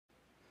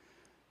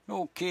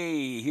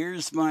Okay,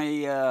 here's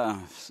my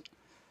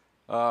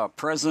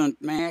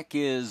present Mac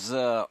is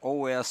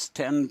OS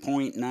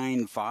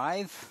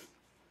 10.95,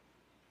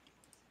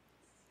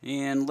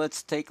 and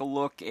let's take a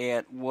look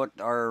at what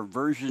our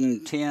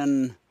version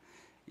 10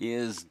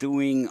 is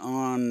doing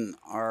on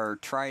our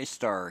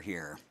TriStar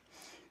here.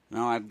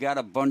 Now I've got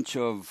a bunch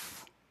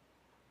of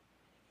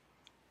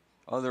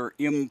other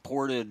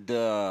imported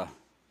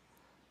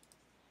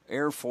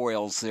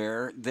airfoils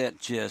there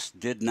that just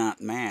did not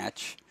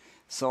match.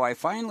 So I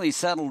finally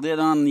settled in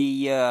on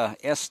the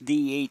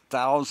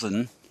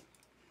SD8000.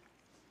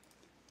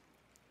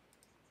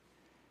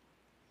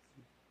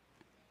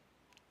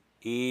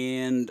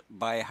 And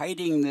by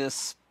hiding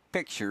this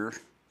picture,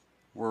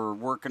 we're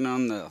working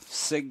on the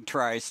SIG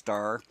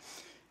TriStar.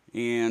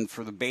 And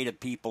for the beta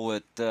people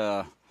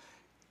that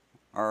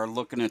are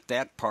looking at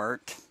that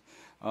part,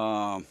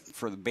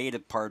 for the beta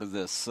part of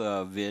this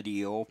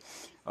video,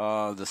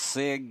 the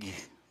SIG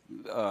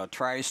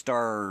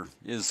TriStar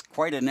is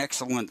quite an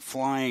excellent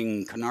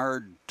flying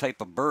canard type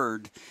of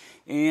bird,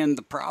 and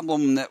the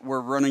problem that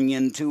we're running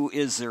into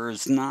is there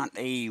is not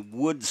a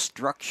wood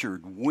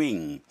structured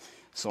wing.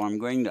 So I'm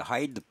going to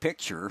hide the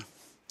picture,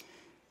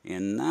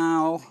 and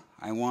now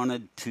I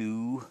wanted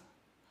to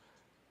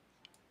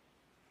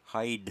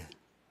hide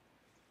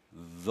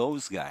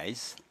those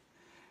guys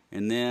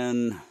and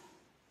then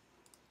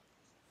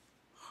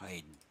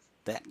hide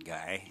that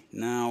guy.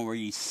 Now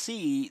we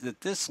see that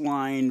this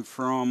line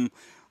from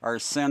our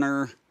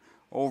center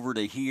over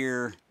to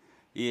here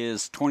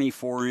is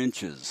 24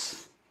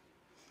 inches.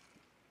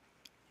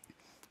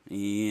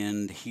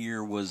 And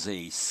here was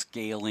a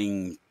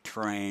scaling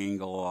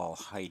triangle. I'll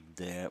hide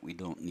that. We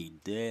don't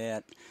need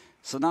that.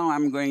 So now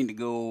I'm going to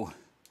go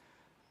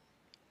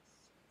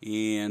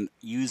and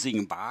using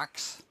a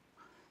box,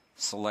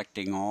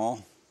 selecting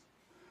all,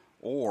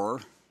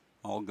 or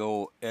I'll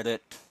go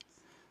edit,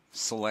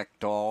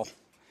 select all,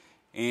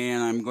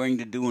 and I'm going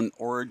to do an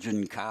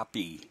origin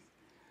copy.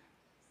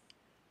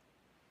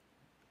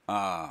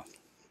 Double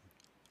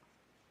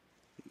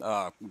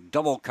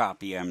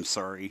copy, I'm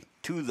sorry,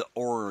 to the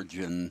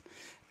origin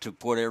to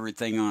put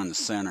everything on the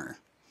center.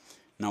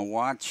 Now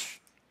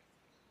watch,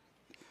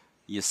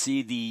 you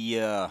see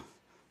the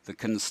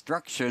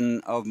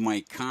construction of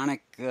my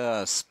conic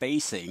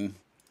spacing.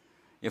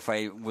 If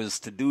I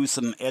was to do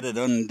some edit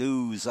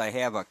undos, I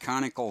have a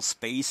conical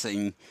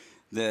spacing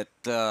that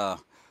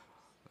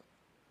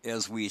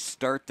as we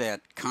start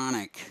that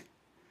conic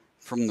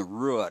from the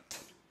root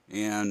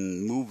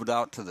and move it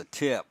out to the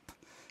tip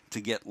to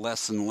get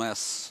less and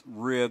less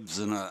ribs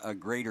and a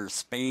greater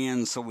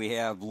span, so we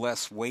have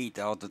less weight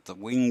out at the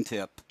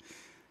wingtip.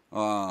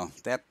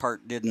 That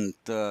part didn't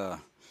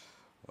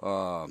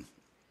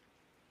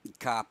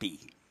copy.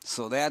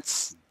 So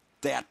that's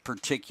that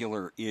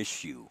particular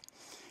issue.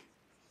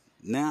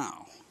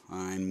 Now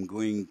I'm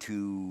going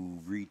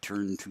to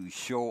return to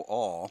show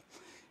all,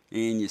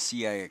 and you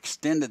see I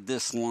extended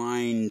this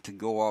line to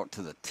go out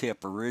to the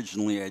tip.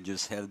 Originally I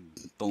just had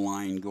the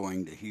line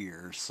going to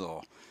here,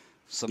 so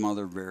some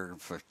other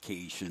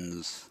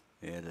verifications,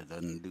 edit,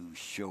 undo,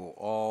 show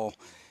all,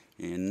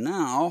 and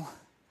now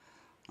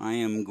I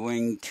am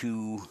going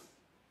to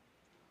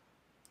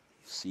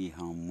see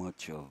how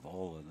much of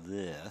all of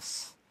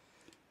this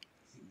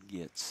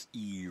gets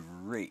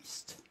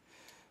erased.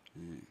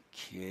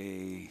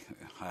 Okay,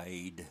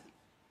 hide,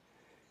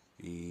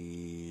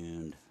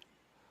 and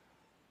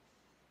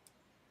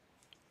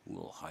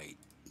we'll hide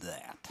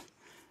that.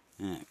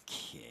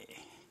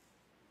 Okay.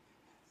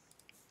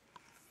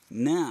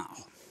 Now,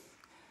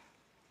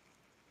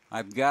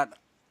 I've got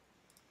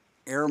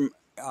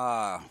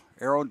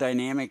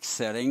aerodynamic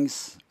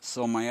settings,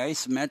 so my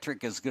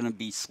isometric is going to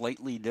be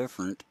slightly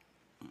different.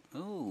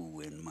 Oh,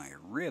 and my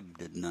rib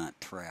did not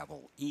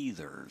travel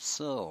either,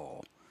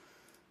 so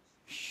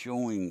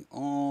showing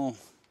all,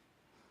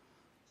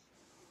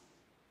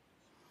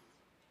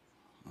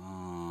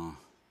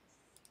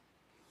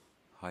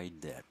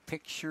 hide that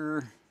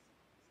picture,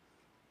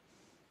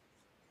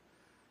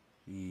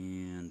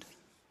 and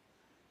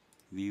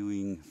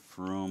viewing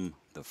from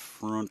the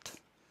front.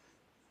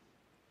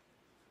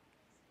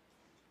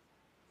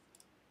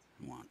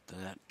 I want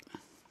that.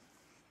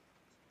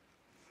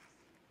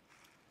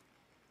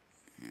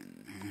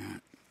 And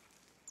that.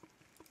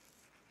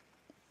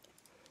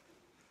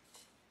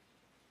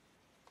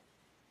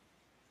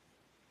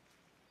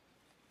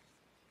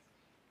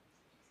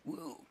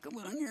 Whoa, come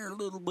on here,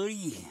 little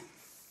buddy.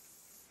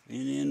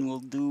 And then we'll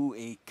do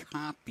a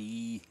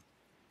copy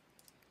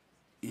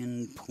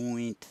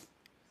endpoint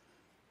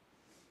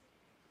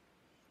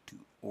to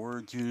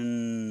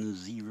origin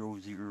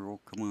 00.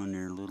 Come on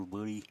there, little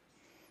buddy.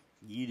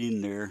 Get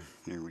in there.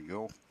 There we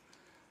go.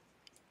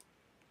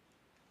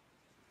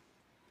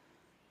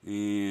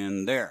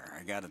 And there,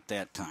 I got it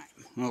that time.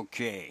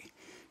 Okay,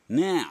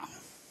 now,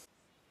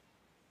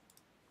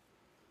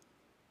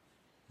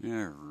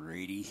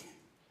 alrighty,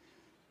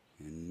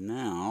 and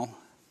now,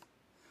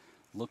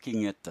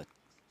 looking at the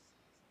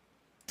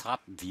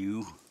top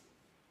view,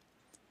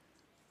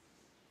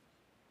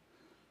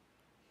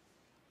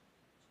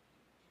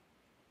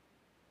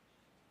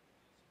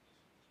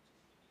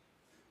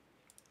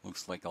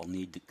 Looks like I'll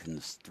need to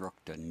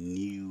construct a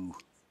new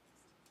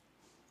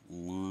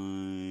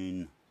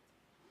line.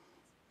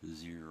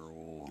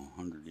 0,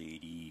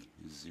 180,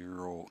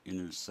 0,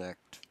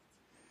 intersect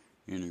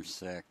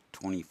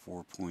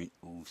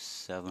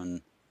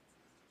 24.07.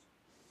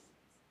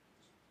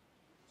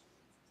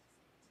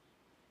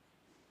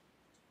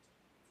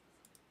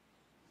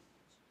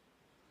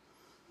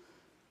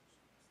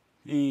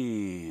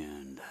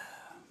 And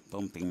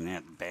bumping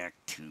that back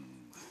to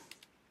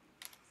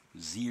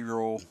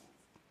 0.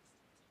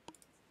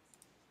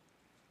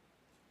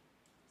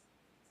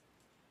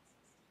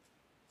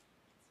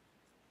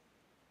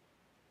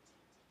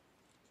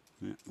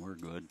 Yeah, we're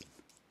good.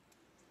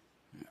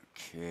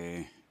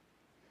 Okay.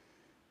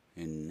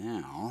 And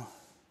now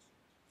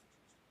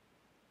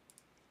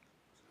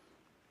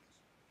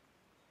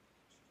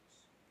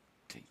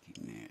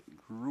taking that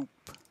group.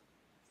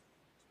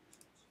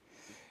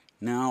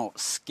 Now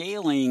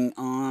scaling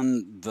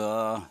on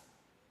the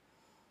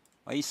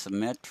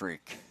isometric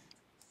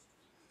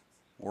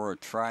or a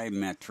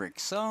trimetric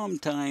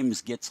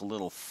sometimes gets a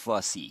little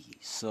fussy.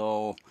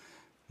 So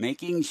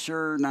making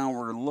sure now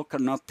we're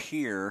looking up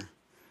here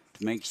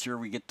to make sure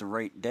we get the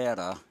right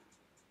data.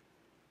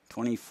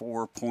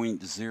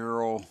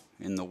 24.0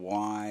 in the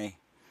Y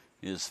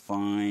is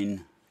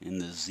fine,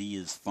 and the Z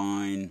is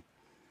fine.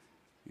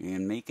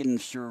 And making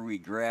sure we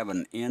grab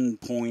an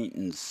end point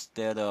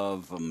instead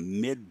of a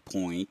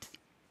midpoint.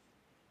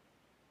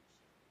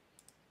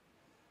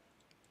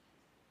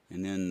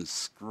 And then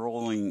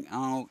scrolling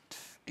out,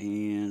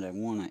 and I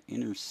want to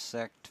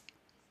intersect.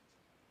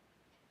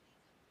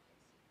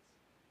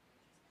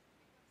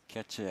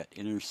 Catch that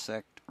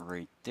intersect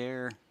right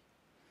there.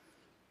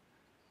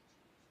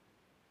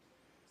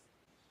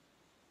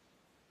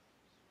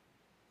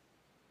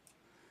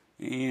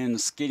 And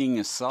skidding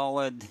a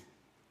solid.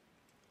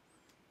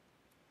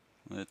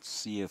 Let's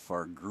see if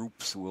our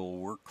groups will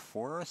work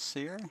for us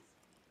here.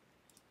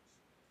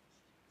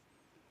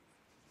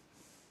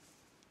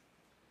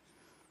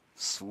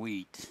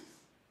 Sweet.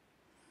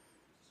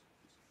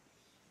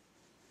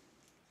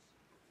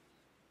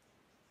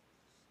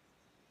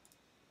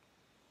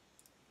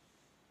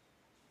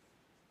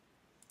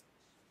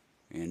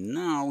 And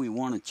now we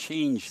want to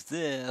change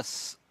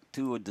this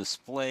to a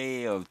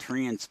display of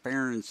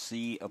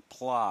transparency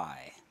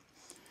apply.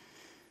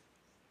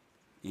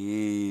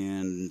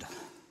 And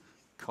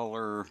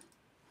color,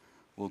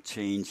 we'll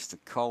change the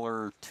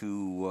color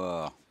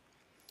to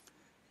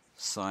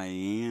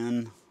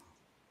cyan.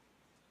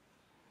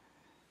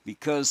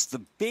 Because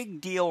the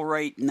big deal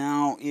right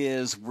now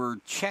is we're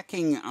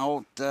checking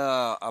out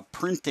a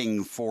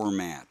printing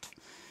format.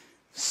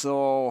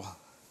 So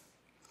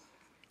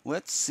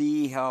let's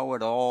see how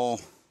it all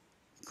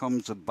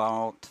comes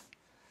about.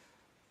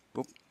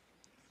 Oop.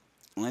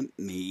 Let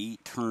me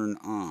turn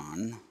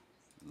on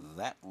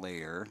that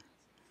layer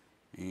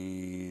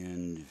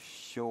and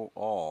show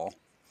all.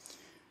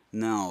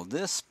 Now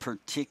this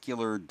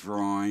particular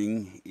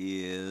drawing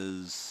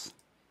is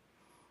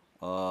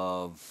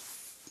of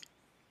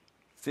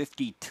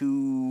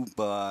 52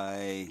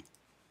 by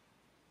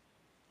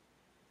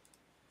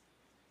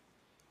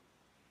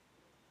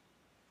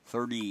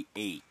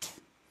 38.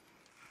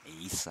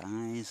 A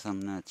size?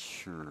 I'm not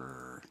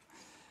sure.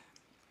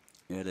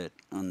 Edit,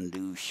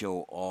 undo,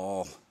 show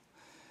all.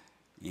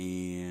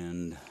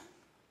 And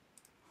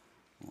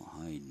we'll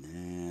hide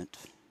that.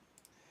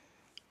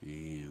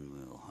 And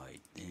we'll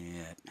hide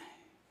that.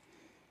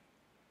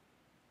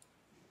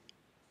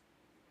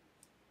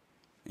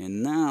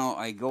 And now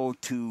I go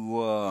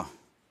to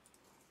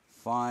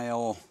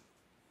File,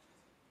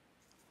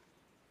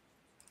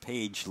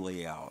 Page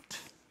Layout.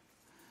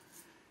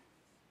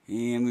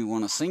 And we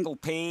want a single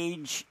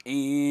page,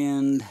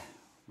 and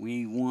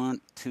we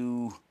want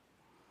to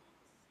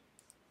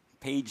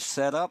page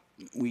setup.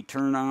 We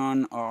turn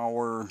on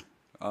our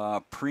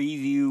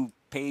preview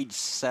page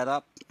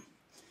setup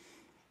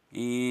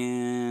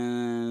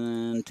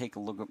and take a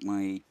look at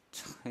my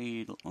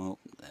title. Oh,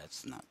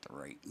 that's not the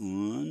right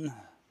one.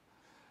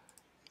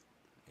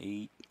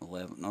 8,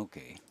 11,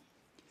 okay.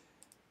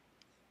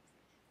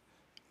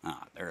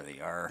 Ah, there they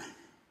are.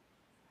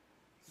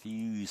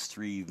 Fuse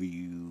 3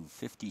 view,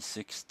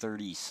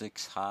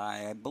 5636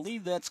 high. I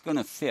believe that's going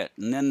to fit.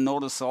 And then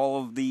notice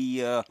all of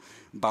the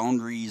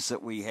boundaries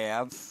that we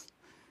have.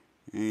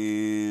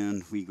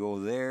 And we go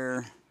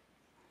there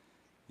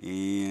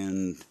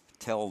and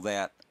tell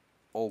that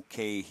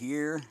OK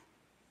here.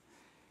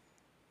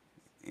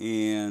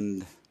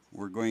 And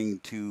we're going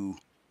to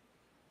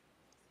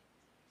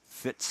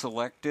fit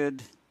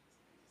selected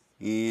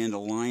and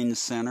align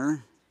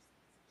center.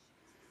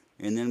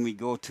 And then we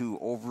go to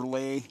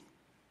overlay.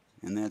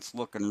 And that's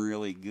looking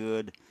really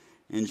good.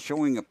 And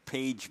showing a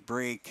page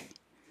break.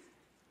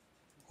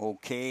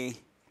 OK.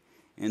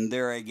 And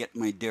there I get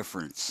my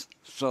difference.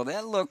 So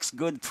that looks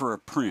good for a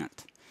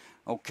print.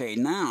 Okay,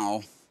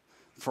 now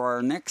for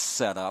our next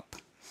setup.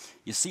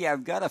 You see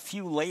I've got a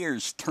few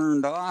layers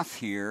turned off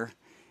here.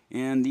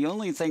 And the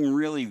only thing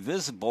really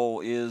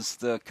visible is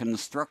the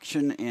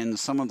construction and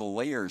some of the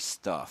layer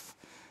stuff.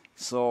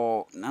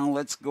 So now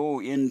let's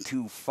go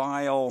into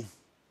File,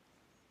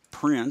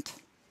 Print.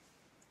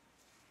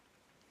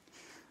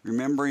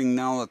 Remembering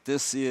now that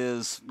this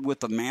is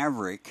with the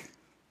Maverick.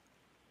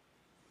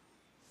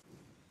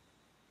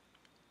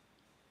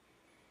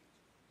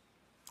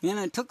 And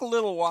it took a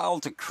little while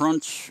to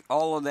crunch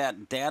all of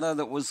that data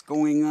that was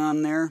going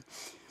on there.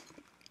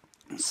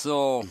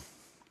 So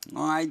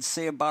I'd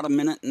say about 1.5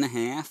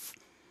 minutes.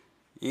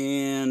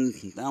 And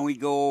now we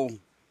go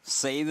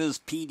save as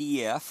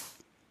PDF.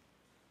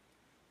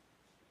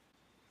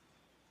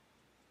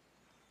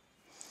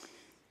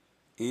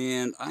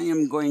 And I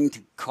am going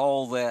to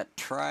call that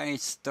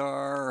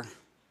TriStar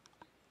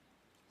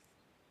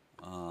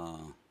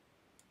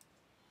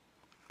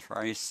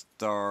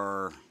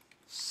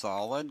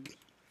Solid.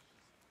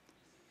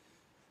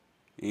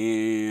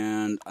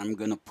 And I'm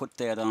going to put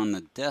that on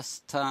the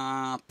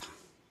desktop.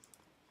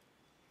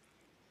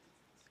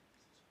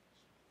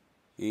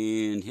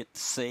 And hit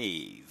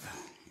save.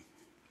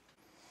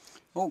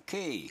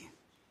 Okay.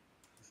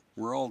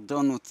 We're all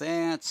done with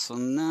that. So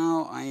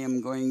now I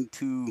am going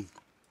to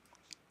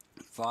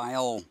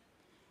File,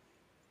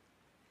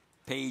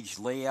 Page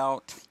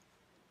Layout.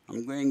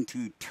 I'm going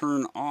to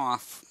turn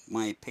off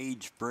my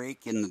page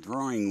break in the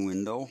drawing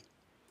window.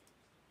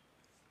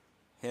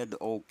 Hit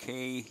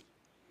OK.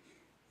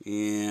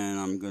 And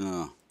I'm going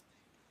to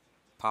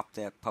pop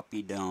that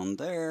puppy down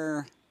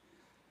there.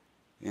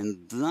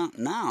 And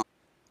now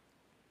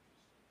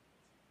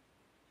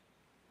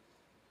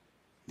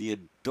the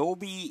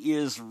Adobe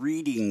is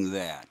reading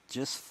that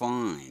just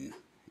fine.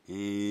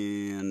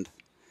 And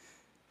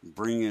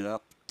bring it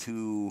up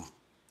to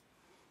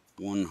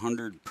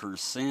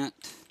 100%.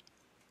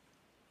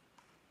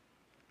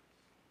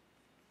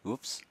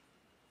 Whoops.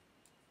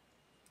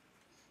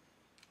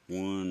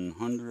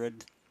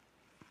 100.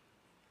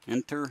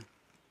 Enter.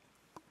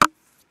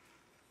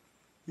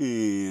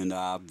 And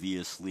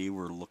obviously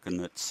we're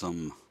looking at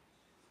some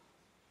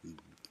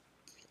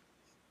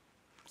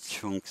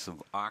chunks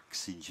of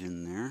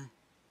oxygen there.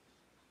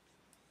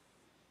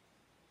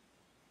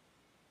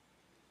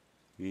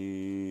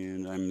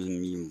 And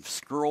I'm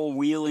scroll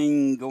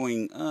wheeling,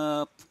 going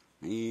up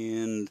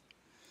and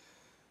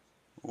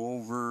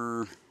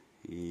over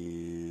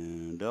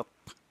and up.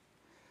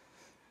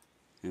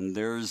 And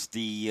there's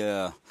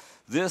the,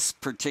 this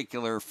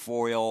particular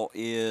foil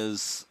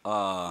is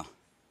the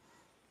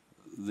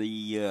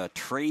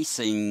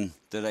tracing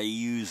that I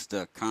used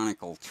a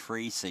conical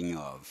tracing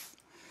of.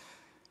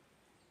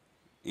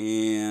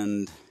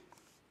 And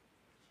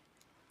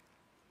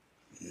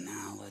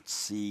now let's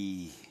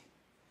see.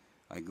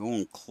 I go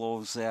and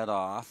close that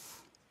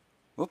off.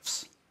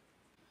 Whoops.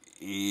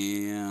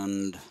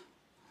 And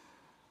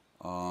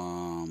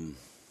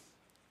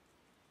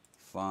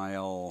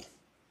File,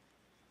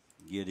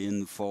 Get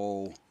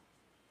Info.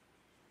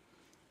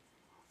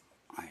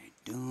 I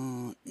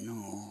don't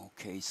know.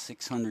 Okay,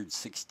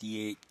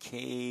 668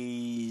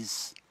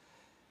 Ks.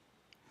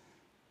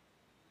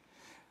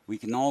 We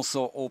can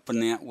also open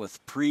that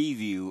with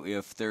Preview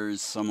if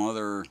there's some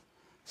other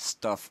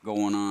stuff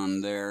going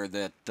on there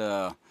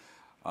that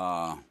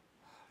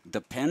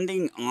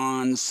depending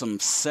on some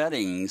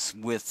settings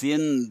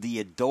within the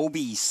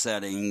Adobe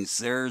settings,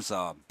 there's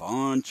a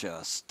bunch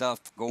of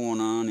stuff going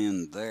on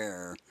in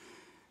there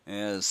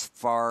as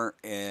far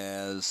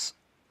as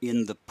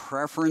in the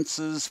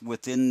preferences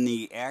within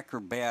the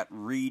Acrobat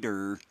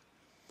Reader.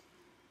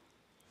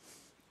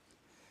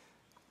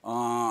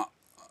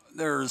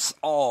 There's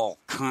all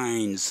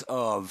kinds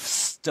of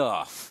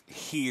stuff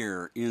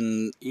here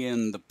in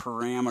the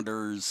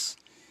parameters,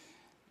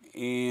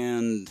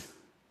 and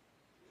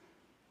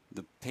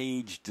the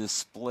page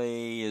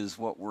display is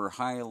what we're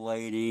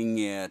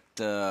highlighting at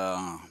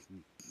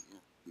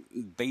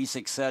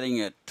basic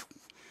setting at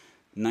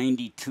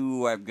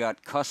 92. I've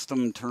got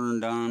custom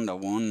turned on to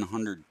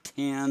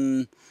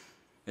 110,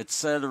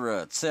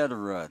 etc.,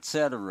 etc.,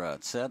 etc.,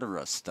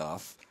 etc.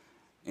 stuff.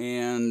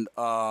 And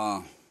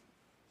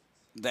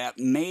that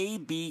may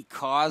be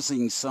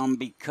causing some,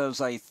 because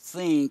I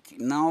think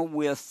now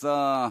with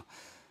the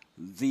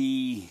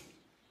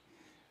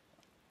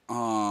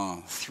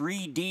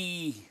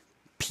 3D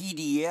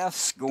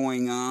PDFs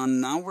going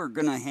on, now we're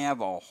going to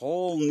have a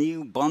whole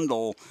new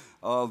bundle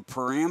of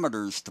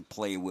parameters to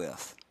play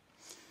with.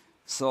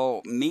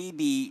 So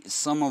maybe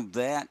some of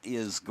that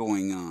is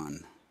going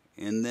on.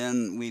 And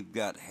then we've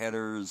got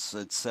headers,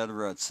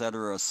 etc.,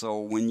 etc. So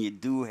when you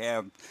do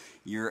have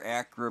your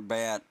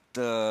Acrobat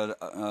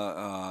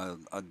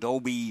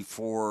Adobe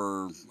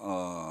for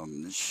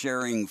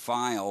sharing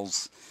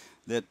files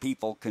that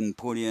people can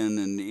put in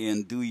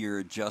and do your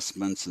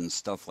adjustments and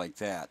stuff like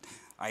that.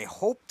 I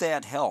hope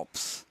that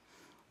helps.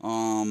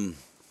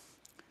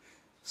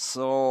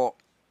 So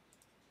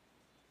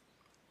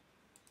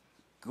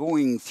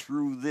going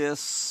through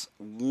this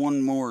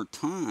one more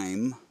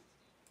time,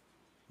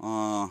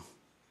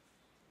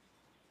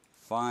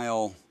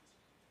 File,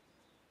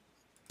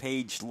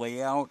 Page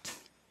Layout,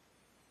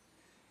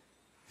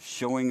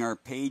 showing our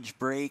page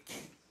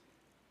break,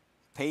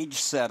 Page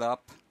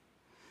Setup,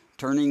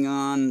 turning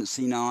on,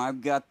 see now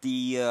I've got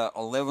the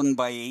 11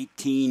 by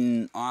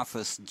 18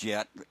 office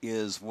jet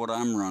is what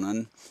I'm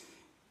running.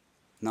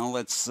 Now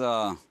let's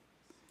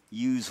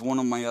use one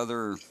of my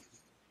other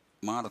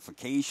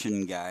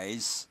modification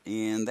guys,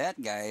 and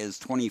that guy is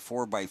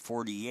 24 by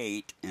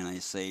 48, and I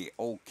say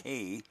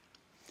OK,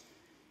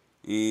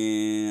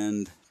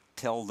 and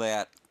tell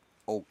that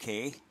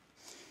OK,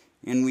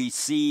 and we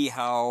see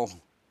how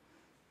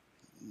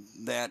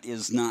that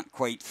is not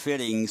quite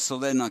fitting. So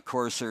then of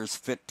course there's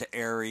fit to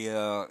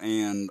area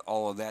and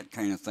all of that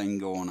kind of thing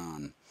going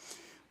on.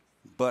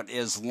 But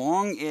as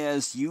long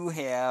as you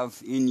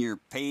have in your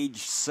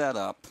page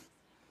setup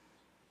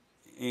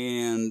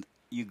and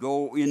you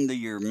go into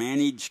your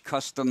manage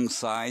custom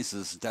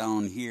sizes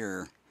down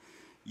here,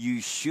 you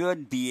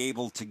should be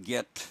able to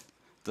get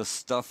the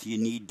stuff you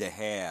need to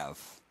have.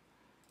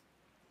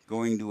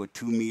 Going to a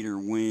 2-meter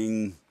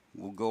wing,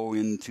 we'll go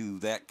into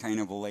that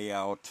kind of a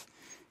layout,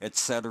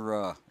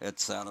 etc.,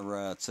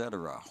 etc.,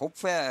 etc. Hope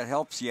that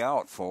helps you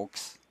out,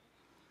 folks.